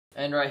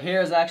And right here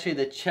is actually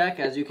the check.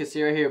 As you can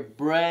see right here,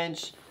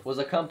 Branch was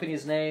a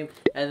company's name.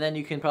 And then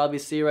you can probably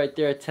see right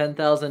there,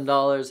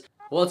 $10,000.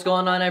 What's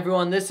going on,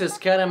 everyone? This is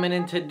Kerem, and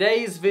in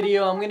today's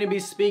video, I'm going to be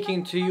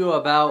speaking to you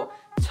about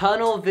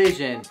tunnel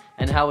vision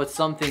and how it's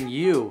something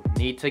you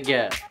need to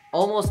get.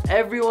 Almost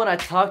everyone I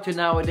talk to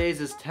nowadays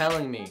is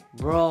telling me,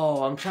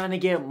 bro, I'm trying to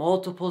get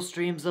multiple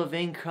streams of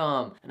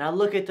income. And I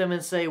look at them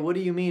and say, what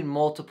do you mean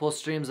multiple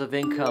streams of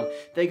income?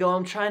 They go,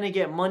 I'm trying to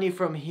get money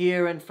from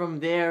here and from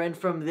there and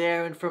from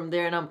there and from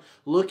there. And I'm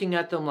looking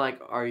at them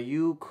like, are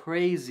you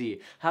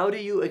crazy? How do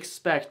you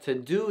expect to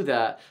do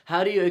that?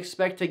 How do you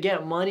expect to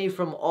get money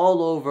from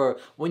all over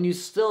when you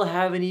still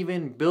haven't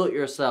even built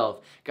yourself?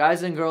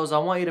 Guys and girls, I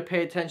want you to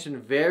pay attention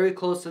very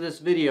close to this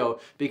video,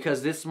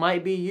 because this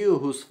might be you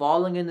who's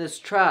falling in this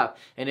trap.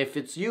 And if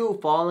it's you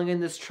falling in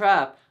this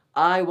trap,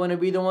 I want to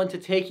be the one to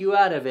take you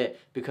out of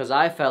it, because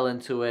I fell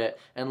into it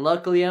and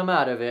luckily I'm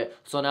out of it.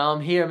 So now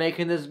I'm here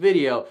making this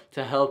video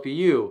to help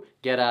you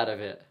get out of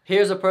it.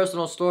 Here's a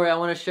personal story I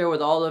want to share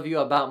with all of you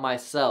about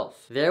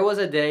myself. There was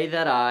a day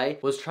that I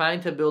was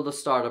trying to build a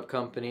startup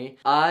company.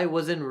 I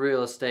was in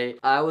real estate.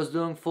 I was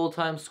doing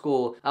full-time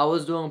school. I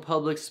was doing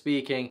public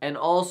speaking, and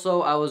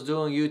also I was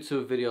doing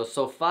YouTube videos.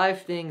 So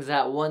 5 things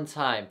at one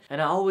time.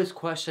 And I always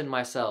questioned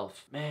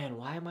myself, man,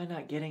 why am I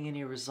not getting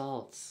any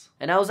results?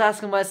 And I was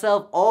asking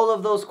myself all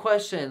of those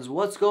questions.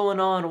 What's going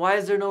on? Why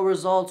is there no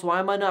results? Why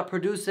am I not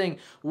producing?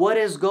 What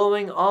is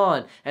going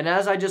on? And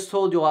as I just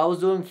told you, I was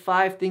doing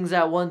 5 things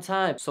at one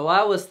time. So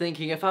I was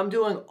thinking, if I'm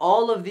doing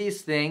all of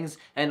these things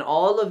and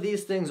all of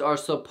these things are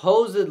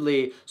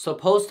supposedly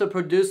supposed to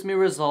produce me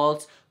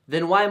results,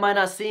 then why am I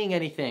not seeing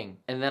anything?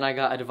 And then I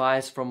got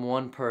advice from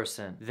 1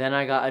 person. Then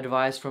I got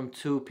advice from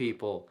 2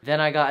 people. Then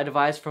I got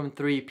advice from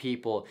 3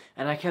 people.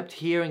 And I kept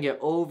hearing it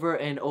over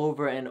and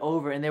over and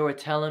over. And they were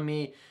telling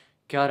me,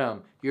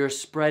 Kerem, you're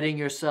spreading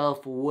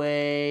yourself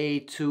way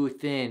too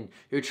thin.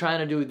 You're trying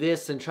to do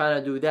this and trying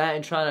to do that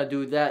and trying to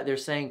do that. They're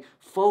saying,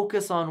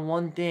 focus on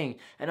one thing.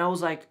 And I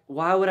was like,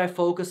 why would I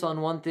focus on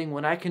one thing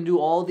when I can do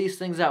all these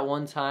things at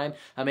one time?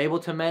 I'm able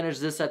to manage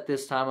this at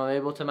this time. I'm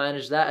able to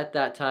manage that at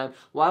that time.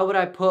 Why would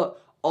I put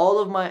all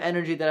of my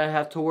energy that I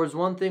have towards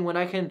one thing when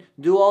I can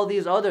do all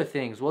these other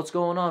things? What's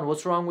going on?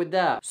 What's wrong with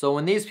that? So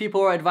when these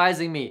people were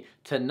advising me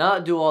to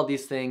not do all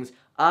these things,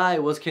 I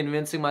was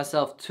convincing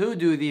myself to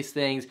do these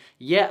things,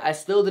 yet I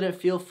still didn't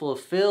feel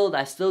fulfilled.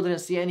 I still didn't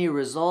see any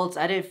results.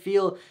 I didn't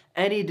feel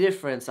any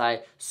difference.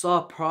 I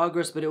saw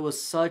progress, but it was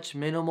such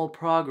minimal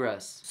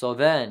progress. So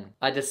then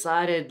I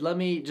decided, let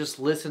me just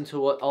listen to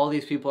what all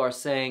these people are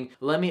saying.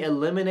 Let me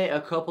eliminate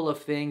a couple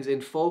of things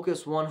and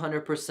focus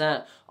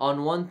 100%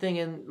 on one thing,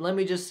 and let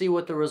me just see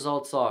what the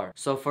results are.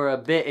 So for a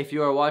bit, if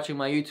you are watching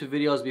my YouTube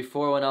videos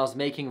before, when I was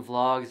making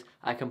vlogs,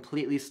 I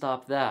completely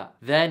stopped that.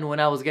 Then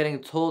when I was getting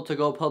told to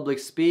go public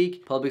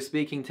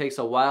speaking takes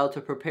a while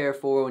to prepare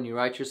for. When you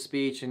write your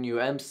speech and you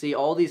MC,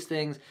 all these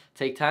things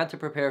take time to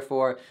prepare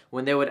for.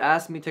 When they would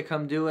ask me to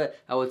come do it,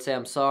 I would say,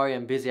 I'm sorry,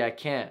 I'm busy, I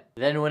can't.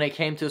 Then when it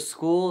came to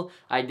school,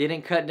 I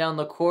didn't cut down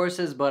the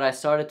courses, but I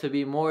started to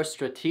be more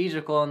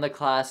strategical in the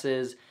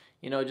classes,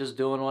 you know, just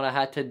doing what I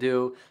had to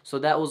do. So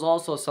that was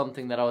also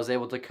something that I was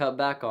able to cut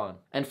back on.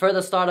 And for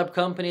the startup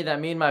company that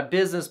me and my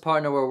business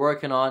partner were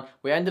working on,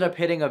 we ended up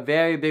hitting a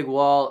very big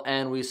wall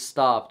and we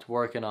stopped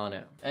working on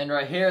it. And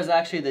right here is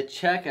actually the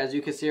check. As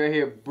you can see right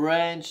here,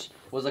 Branch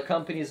was a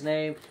company's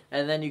name,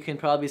 and then you can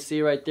probably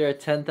see right there,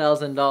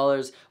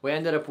 $10,000. We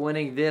ended up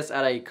winning this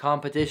at a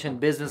competition,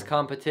 business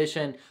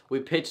competition.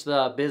 We pitched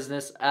the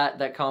business at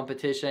that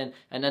competition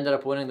and ended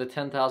up winning the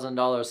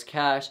 $10,000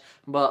 cash,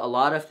 but a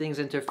lot of things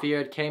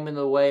interfered, came in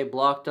the way,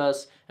 blocked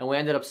us, and we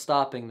ended up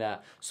stopping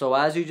that. So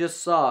as you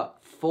just saw,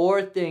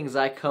 4 things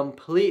I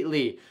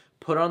completely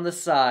put on the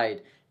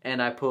side,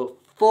 and I put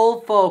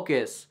full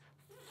focus,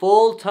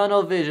 full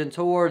tunnel vision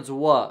towards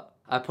what?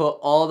 I put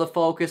all the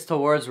focus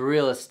towards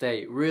real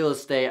estate. Real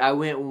estate, I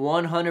went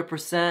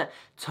 100%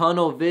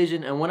 tunnel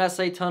vision. And when I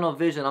say tunnel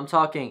vision, I'm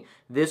talking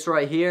this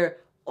right here.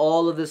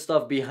 All of this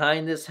stuff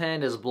behind this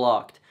hand is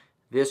blocked.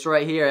 This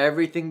right here,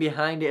 everything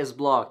behind it is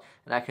blocked.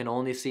 And I can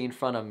only see in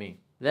front of me.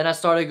 Then I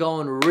started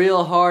going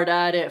real hard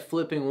at it,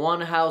 flipping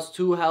 1 house,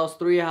 2 house,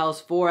 3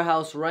 house, 4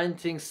 house,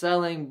 renting,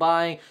 selling,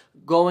 buying,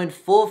 going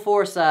full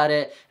force at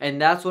it.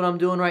 And that's what I'm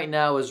doing right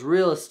now, is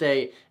real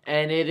estate.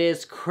 And it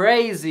is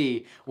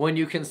crazy when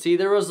you can see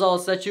the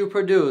results that you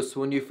produce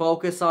when you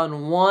focus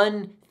on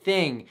one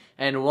thing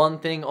and one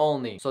thing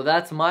only. So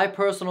that's my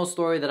personal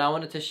story that I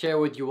wanted to share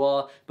with you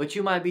all. But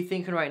you might be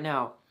thinking right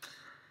now,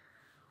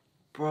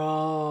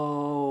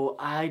 bro,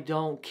 I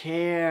don't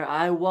care.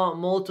 I want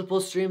multiple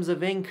streams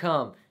of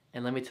income.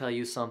 And let me tell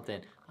you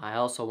something. I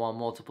also want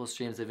multiple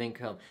streams of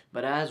income.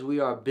 But as we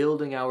are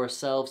building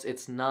ourselves,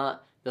 it's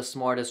not the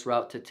smartest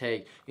route to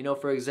take. You know,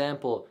 for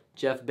example,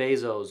 Jeff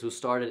Bezos, who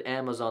started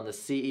Amazon, the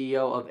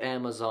CEO of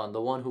Amazon,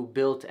 the one who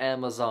built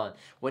Amazon.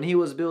 When he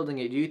was building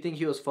it, do you think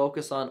he was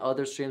focused on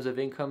other streams of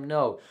income?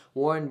 No.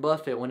 Warren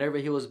Buffett, whenever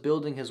he was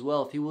building his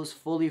wealth, he was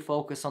fully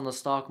focused on the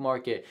stock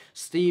market.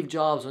 Steve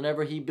Jobs,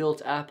 whenever he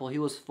built Apple, he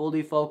was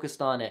fully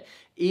focused on it.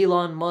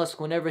 Elon Musk,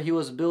 whenever he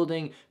was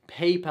building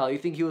PayPal, you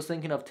think he was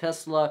thinking of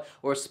Tesla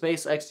or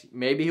SpaceX?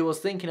 Maybe he was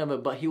thinking of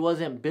it, but he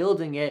wasn't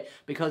building it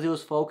because he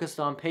was focused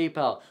on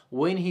PayPal.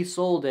 When he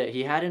sold it,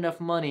 he had enough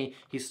money,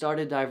 he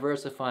started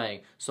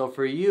diversifying. So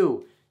for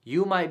you,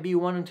 you might be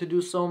wanting to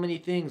do so many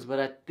things, but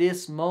at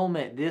this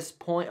moment, this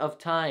point of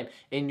time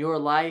in your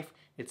life,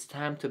 it's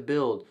time to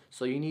build.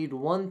 So you need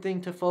one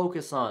thing to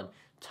focus on.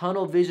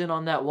 Tunnel vision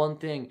on that one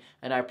thing,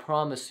 and I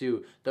promise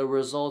you the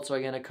results are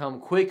going to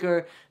come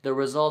quicker, the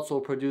results will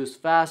produce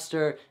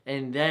faster,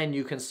 and then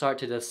you can start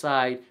to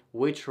decide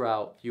which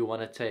route you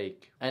want to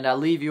take. And I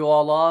leave you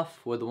all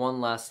off with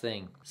one last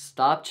thing.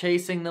 Stop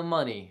chasing the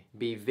money.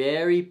 Be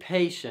very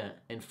patient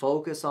and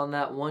focus on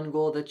that one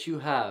goal that you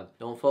have.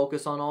 Don't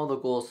focus on all the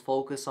goals.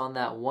 Focus on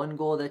that one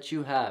goal that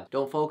you have.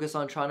 Don't focus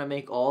on trying to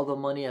make all the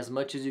money as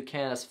much as you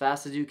can, as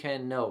fast as you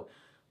can. No.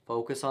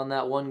 Focus on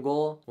that one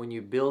goal. When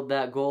you build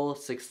that goal,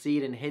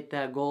 succeed and hit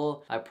that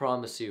goal, I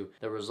promise you,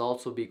 the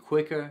results will be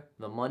quicker,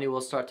 the money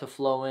will start to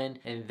flow in,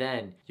 and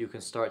then you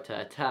can start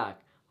to attack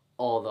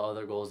all the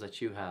other goals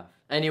that you have.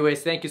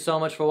 Anyways, thank you so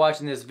much for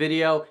watching this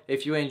video.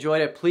 If you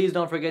enjoyed it, please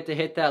don't forget to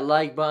hit that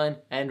like button.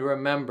 And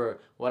remember,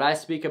 what I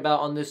speak about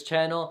on this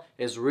channel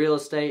is real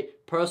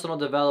estate, personal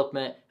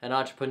development, and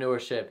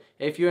entrepreneurship.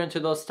 If you're into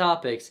those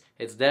topics,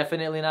 it's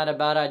definitely not a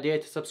bad idea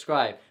to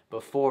subscribe.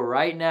 But for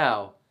right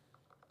now,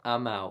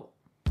 I'm out.